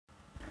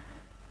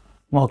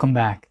Welcome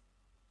back.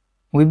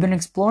 We've been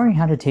exploring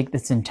how to take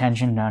this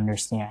intention to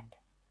understand,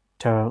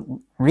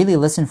 to really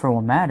listen for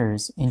what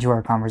matters into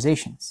our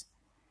conversations.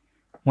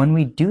 When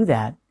we do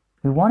that,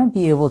 we want to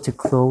be able to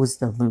close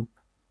the loop,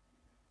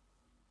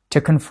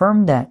 to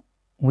confirm that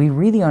we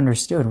really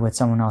understood what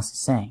someone else is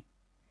saying,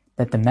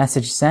 that the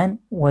message sent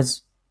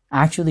was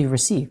actually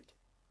received.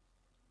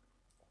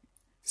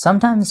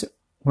 Sometimes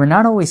we're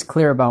not always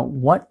clear about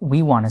what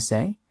we want to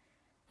say,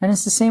 and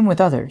it's the same with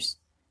others.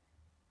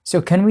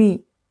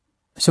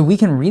 So we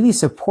can really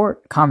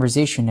support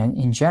conversation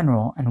in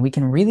general, and we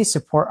can really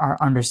support our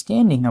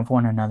understanding of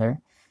one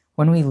another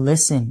when we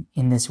listen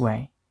in this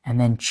way and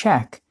then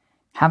check,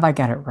 have I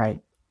got it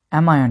right?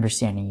 Am I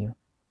understanding you?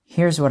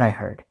 Here's what I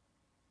heard.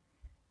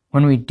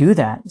 When we do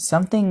that,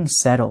 something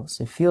settles.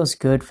 It feels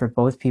good for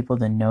both people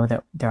to know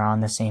that they're on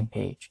the same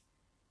page.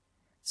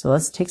 So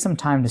let's take some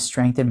time to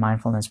strengthen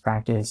mindfulness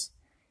practice,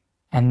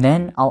 and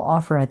then I'll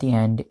offer at the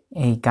end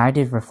a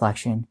guided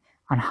reflection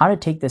on how to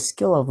take the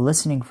skill of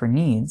listening for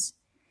needs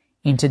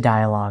into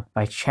dialogue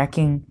by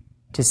checking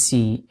to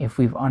see if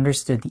we've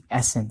understood the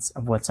essence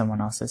of what someone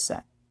else has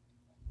said.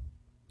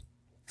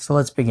 So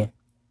let's begin.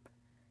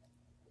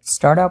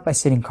 Start out by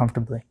sitting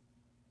comfortably.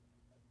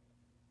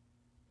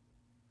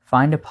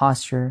 Find a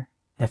posture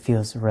that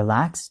feels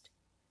relaxed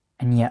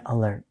and yet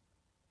alert.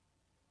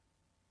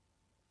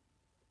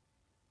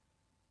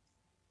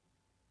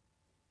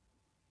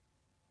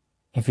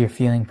 If you're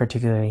feeling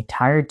particularly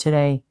tired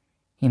today,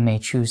 you may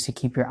choose to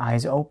keep your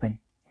eyes open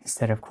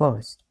instead of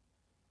closed.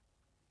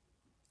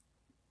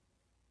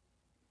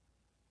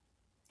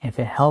 If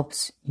it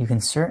helps, you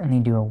can certainly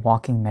do a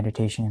walking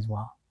meditation as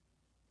well.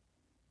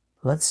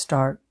 Let's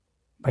start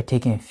by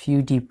taking a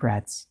few deep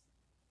breaths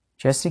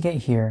just to get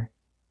here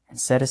and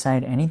set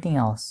aside anything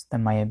else that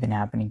might have been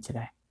happening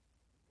today.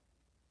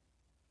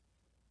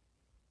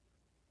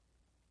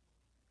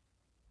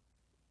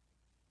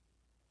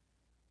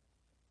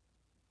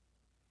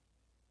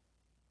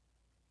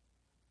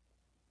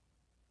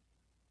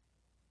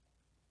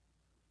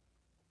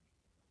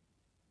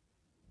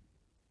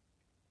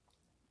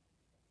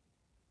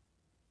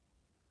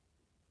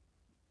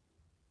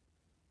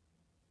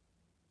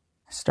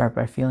 Start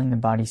by feeling the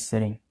body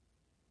sitting,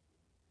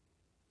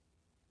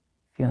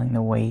 feeling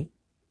the weight,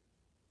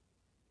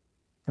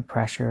 the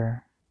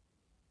pressure,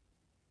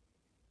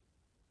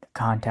 the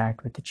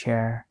contact with the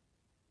chair,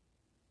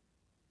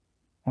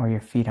 or your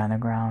feet on the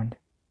ground.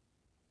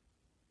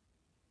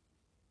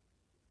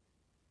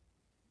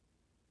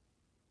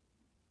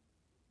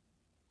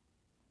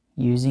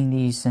 Using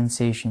these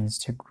sensations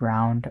to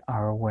ground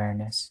our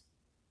awareness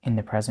in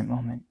the present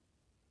moment.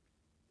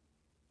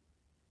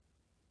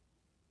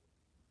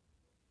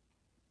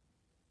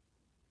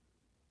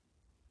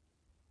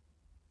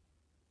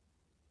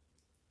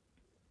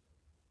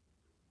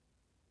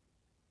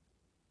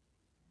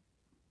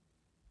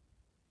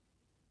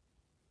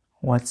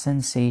 What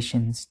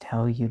sensations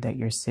tell you that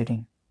you're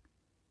sitting,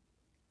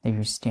 that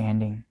you're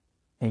standing,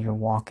 that you're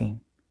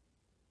walking?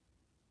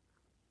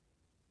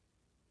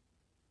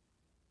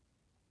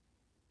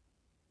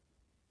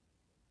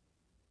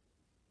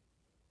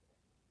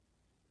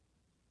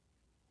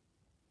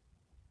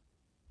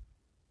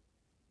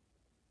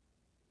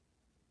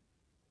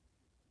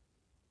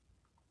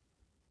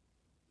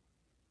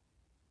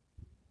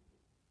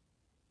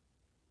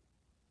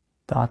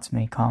 Thoughts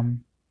may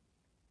come,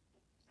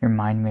 your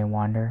mind may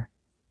wander,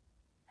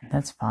 and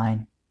that's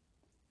fine.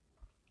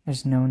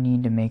 There's no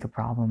need to make a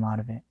problem out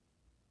of it.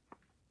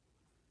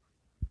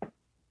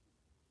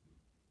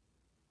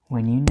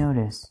 When you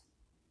notice,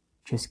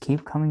 just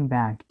keep coming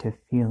back to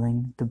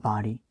feeling the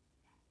body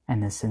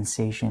and the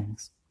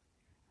sensations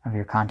of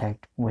your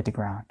contact with the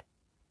ground.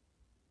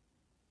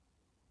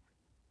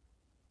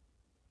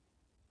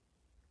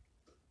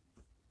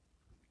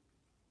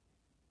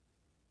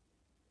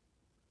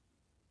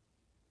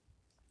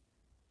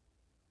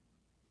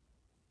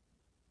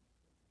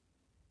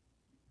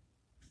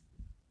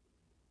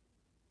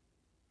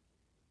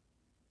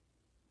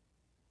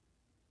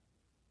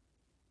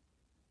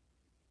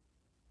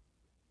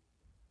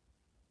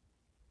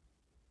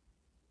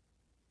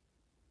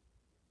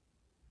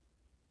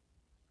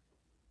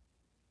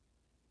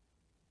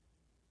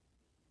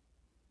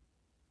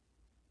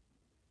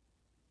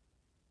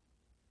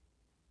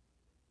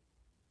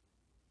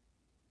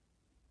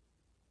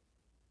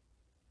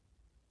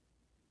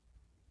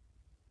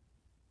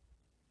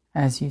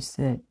 As you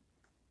sit,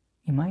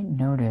 you might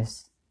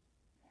notice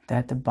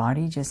that the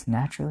body just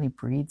naturally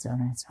breathes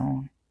on its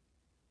own.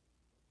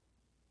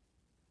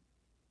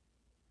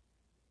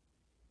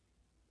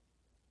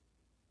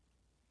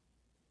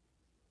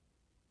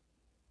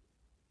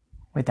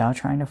 Without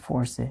trying to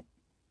force it.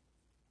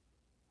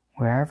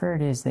 Wherever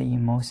it is that you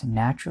most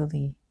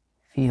naturally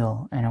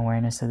feel an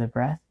awareness of the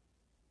breath,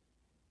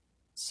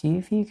 see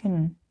if you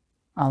can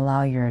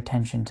allow your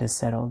attention to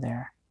settle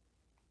there.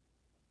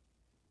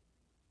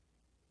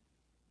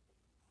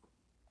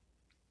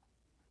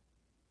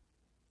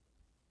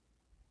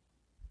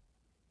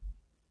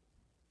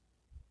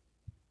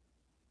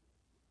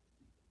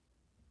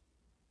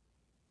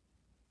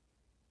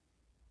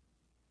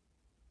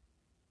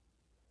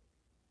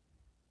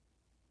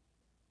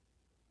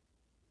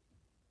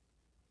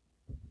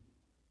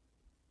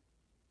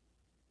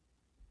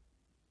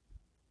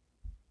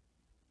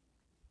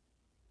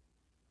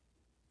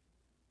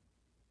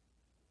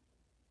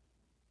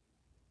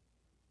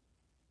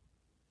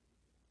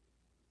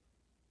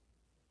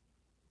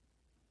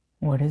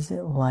 What is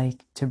it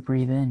like to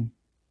breathe in?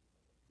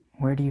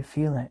 Where do you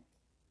feel it?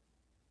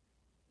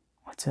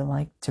 What's it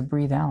like to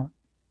breathe out?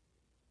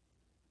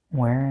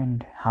 Where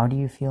and how do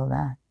you feel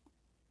that?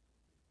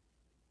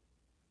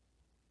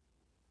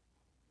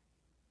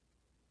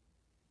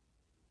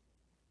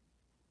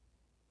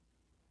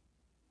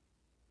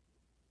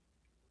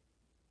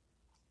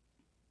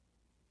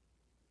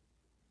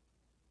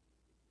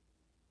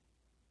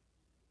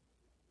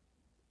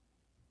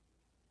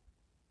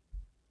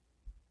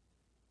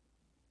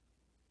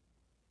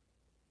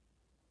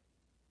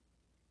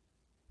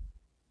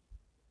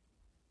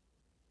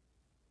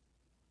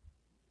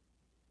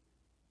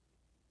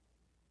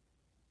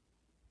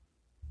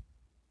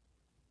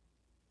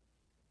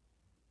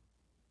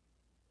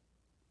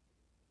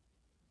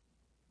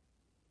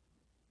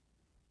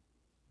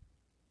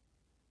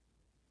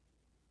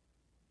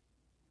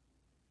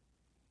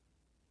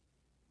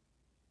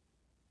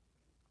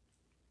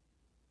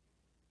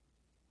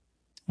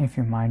 If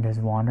your mind has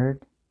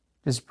wandered,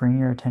 just bring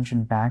your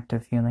attention back to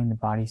feeling the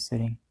body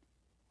sitting,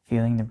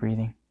 feeling the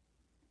breathing.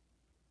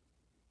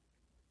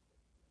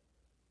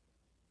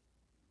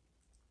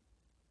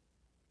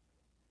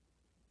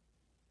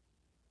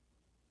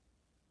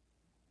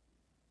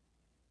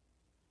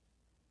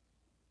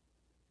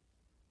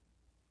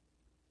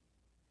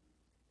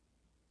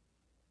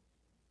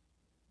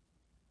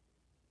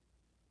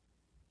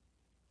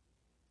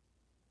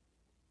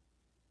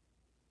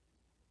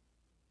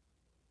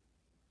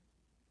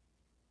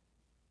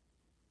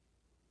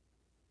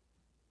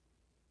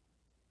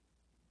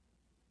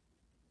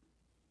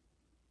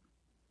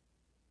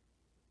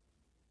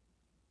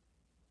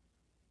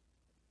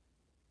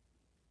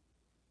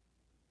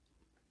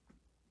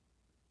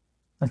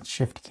 Let's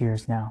shift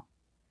gears now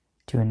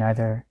to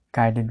another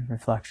guided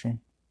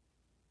reflection,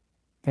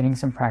 getting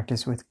some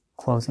practice with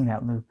closing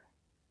that loop.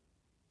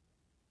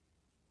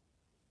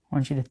 I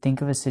want you to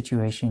think of a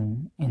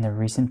situation in the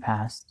recent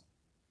past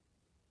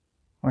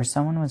where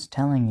someone was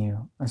telling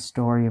you a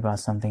story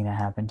about something that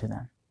happened to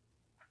them.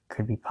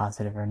 Could be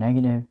positive or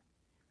negative,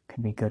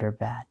 could be good or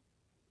bad.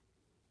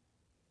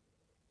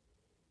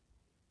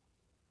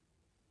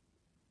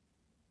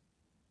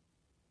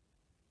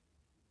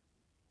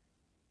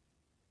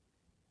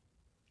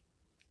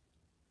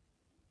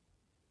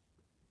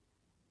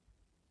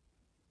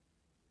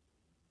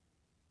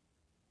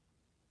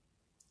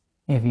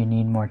 If you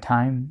need more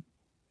time,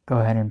 go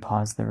ahead and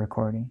pause the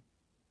recording.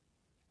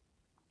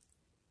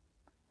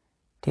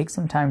 Take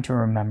some time to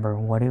remember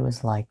what it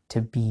was like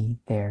to be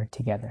there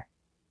together.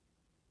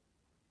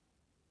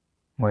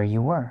 Where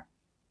you were,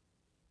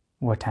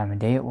 what time of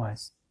day it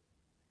was,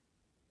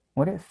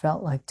 what it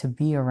felt like to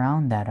be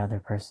around that other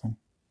person.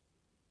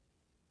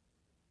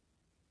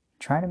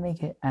 Try to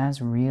make it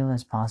as real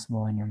as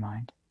possible in your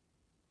mind.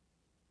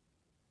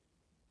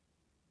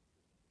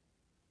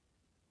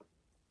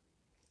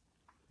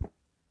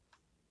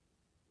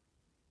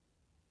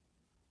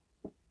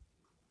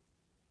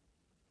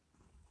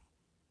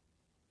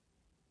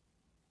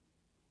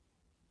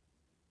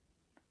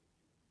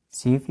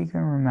 See if you can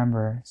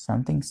remember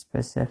something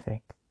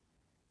specific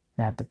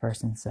that the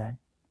person said.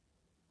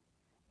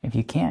 If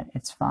you can't,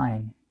 it's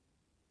fine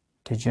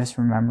to just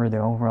remember the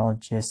overall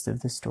gist of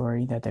the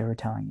story that they were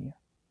telling you.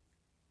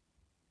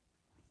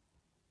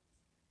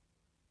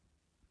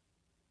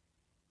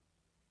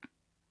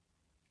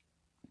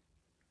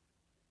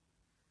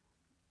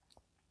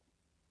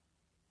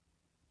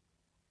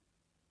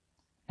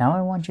 Now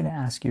I want you to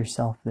ask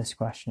yourself this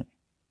question.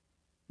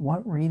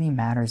 What really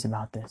matters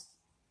about this?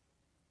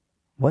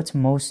 What's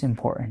most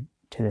important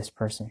to this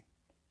person?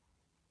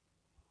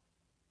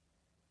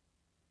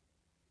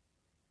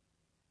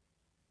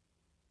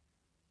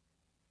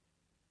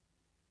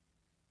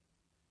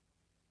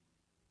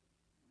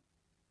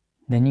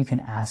 Then you can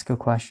ask a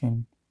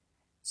question,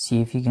 see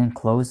if you can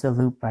close the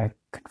loop by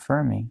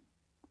confirming,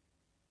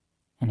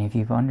 and if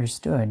you've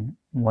understood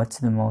what's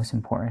the most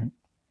important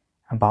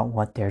about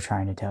what they're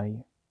trying to tell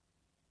you.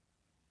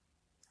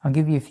 I'll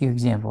give you a few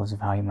examples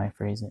of how you might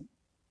phrase it.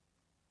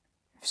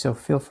 So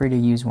feel free to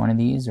use one of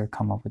these or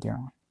come up with your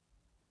own.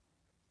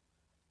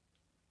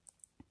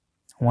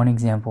 One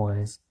example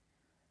is,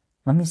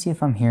 let me see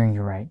if I'm hearing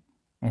you right.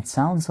 It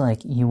sounds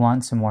like you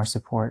want some more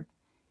support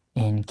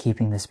in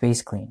keeping the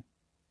space clean.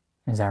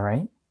 Is that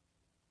right?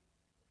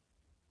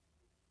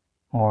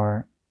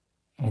 Or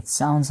it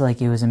sounds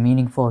like it was a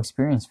meaningful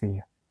experience for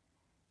you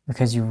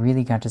because you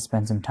really got to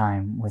spend some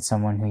time with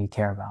someone who you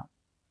care about.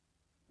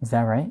 Is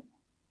that right?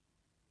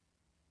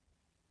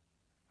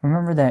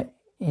 Remember that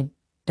it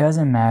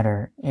doesn't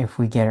matter if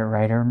we get it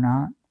right or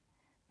not.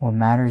 What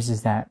matters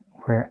is that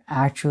we're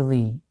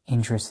actually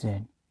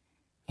interested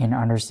in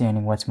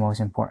understanding what's most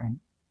important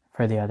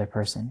for the other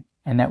person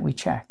and that we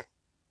check.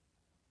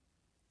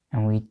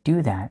 And we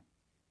do that.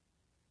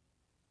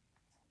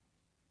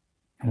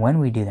 And when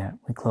we do that,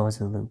 we close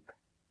the loop.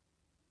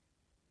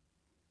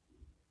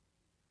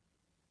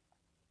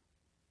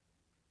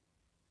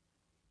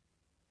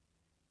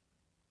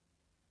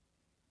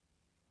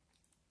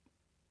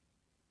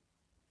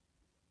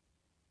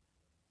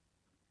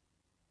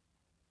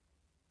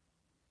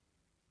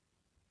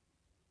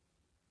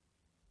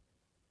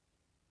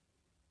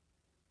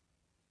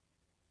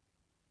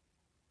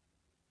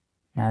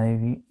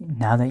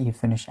 Now that you've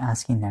finished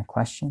asking that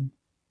question,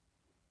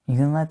 you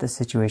can let the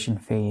situation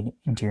fade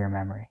into your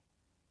memory,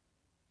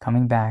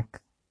 coming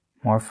back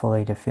more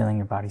fully to feeling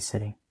your body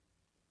sitting,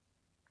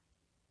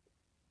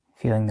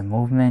 feeling the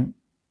movement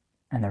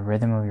and the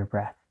rhythm of your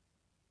breath.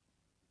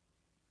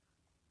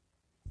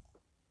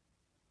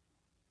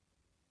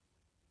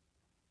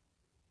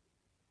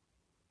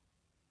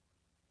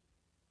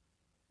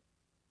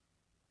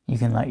 You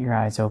can let your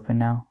eyes open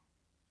now,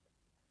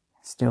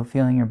 still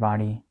feeling your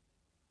body,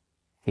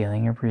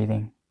 feeling your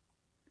breathing,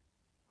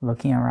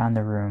 looking around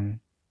the room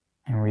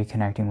and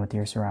reconnecting with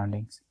your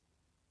surroundings.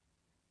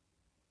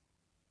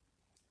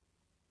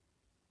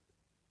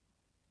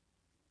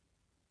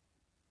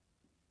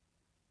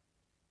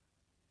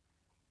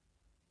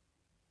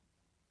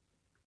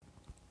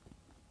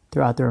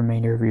 Throughout the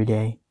remainder of your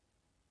day,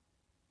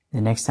 the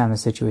next time a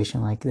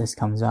situation like this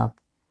comes up,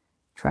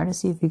 try to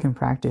see if you can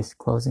practice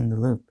closing the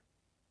loop.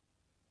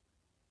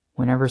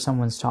 Whenever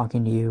someone's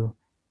talking to you,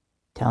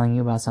 telling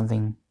you about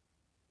something,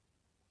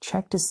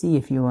 check to see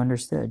if you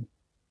understood.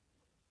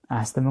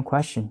 Ask them a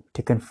question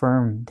to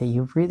confirm that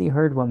you've really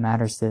heard what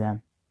matters to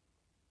them.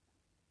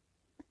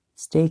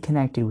 Stay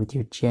connected with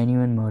your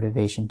genuine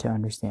motivation to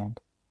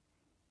understand.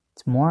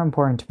 It's more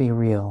important to be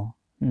real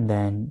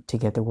than to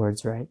get the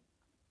words right.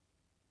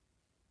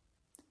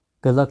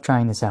 Good luck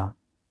trying this out.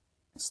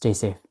 Stay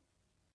safe.